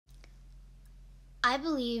I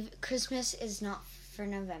believe Christmas is not for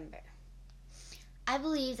November. I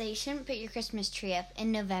believe that you shouldn't put your Christmas tree up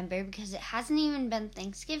in November because it hasn't even been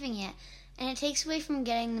Thanksgiving yet, and it takes away from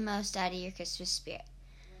getting the most out of your Christmas spirit.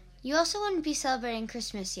 You also wouldn't be celebrating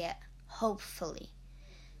Christmas yet, hopefully.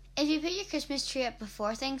 If you put your Christmas tree up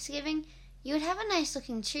before Thanksgiving, you would have a nice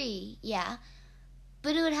looking tree, yeah,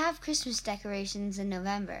 but it would have Christmas decorations in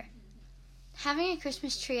November. Having a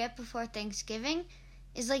Christmas tree up before Thanksgiving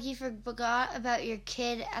is like you forgot about your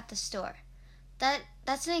kid at the store.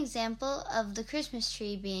 That's an example of the Christmas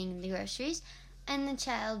tree being the groceries and the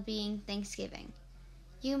child being Thanksgiving.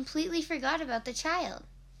 You completely forgot about the child.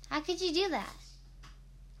 How could you do that?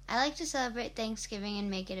 I like to celebrate Thanksgiving and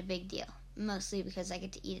make it a big deal, mostly because I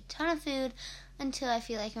get to eat a ton of food until I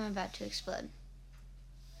feel like I'm about to explode.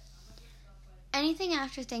 Anything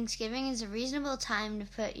after Thanksgiving is a reasonable time to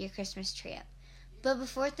put your Christmas tree up, but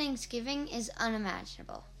before Thanksgiving is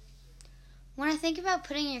unimaginable. When I think about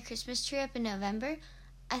putting your Christmas tree up in November,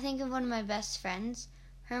 I think of one of my best friends.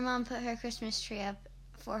 Her mom put her Christmas tree up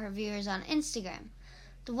for her viewers on Instagram.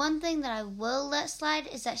 The one thing that I will let slide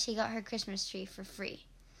is that she got her Christmas tree for free.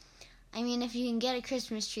 I mean, if you can get a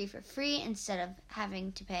Christmas tree for free instead of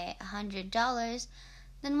having to pay $100,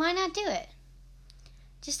 then why not do it?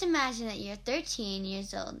 Just imagine that you're 13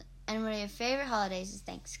 years old and one of your favorite holidays is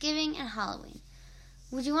Thanksgiving and Halloween.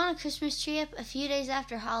 Would you want a Christmas tree up a few days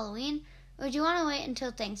after Halloween, or would you want to wait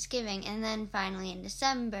until Thanksgiving and then finally in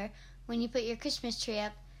December when you put your Christmas tree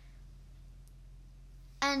up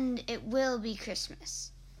and it will be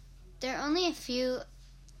Christmas? There are only a few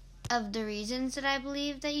of the reasons that I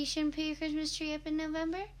believe that you shouldn't put your Christmas tree up in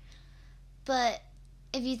November, but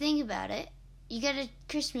if you think about it, you get a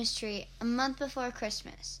Christmas tree a month before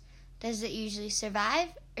Christmas. Does it usually survive,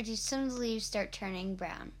 or do some of the leaves start turning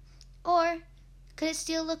brown? Or could it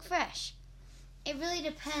still look fresh? It really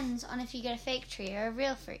depends on if you get a fake tree or a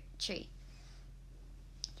real tree.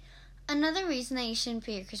 Another reason that you shouldn't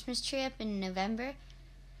put your Christmas tree up in November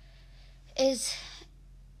is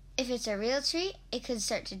if it's a real tree, it could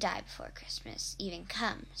start to die before Christmas even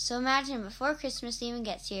comes. So imagine before Christmas even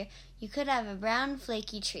gets here, you could have a brown,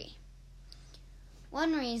 flaky tree.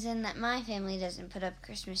 One reason that my family doesn't put up a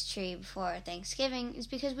Christmas tree before Thanksgiving is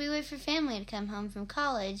because we wait for family to come home from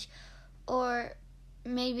college, or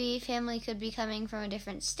maybe family could be coming from a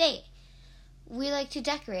different state. We like to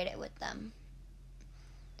decorate it with them.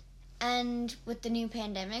 And with the new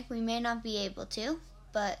pandemic, we may not be able to,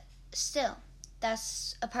 but still,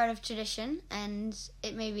 that's a part of tradition, and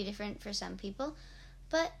it may be different for some people,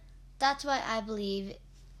 but that's why I believe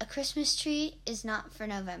a Christmas tree is not for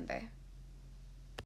November.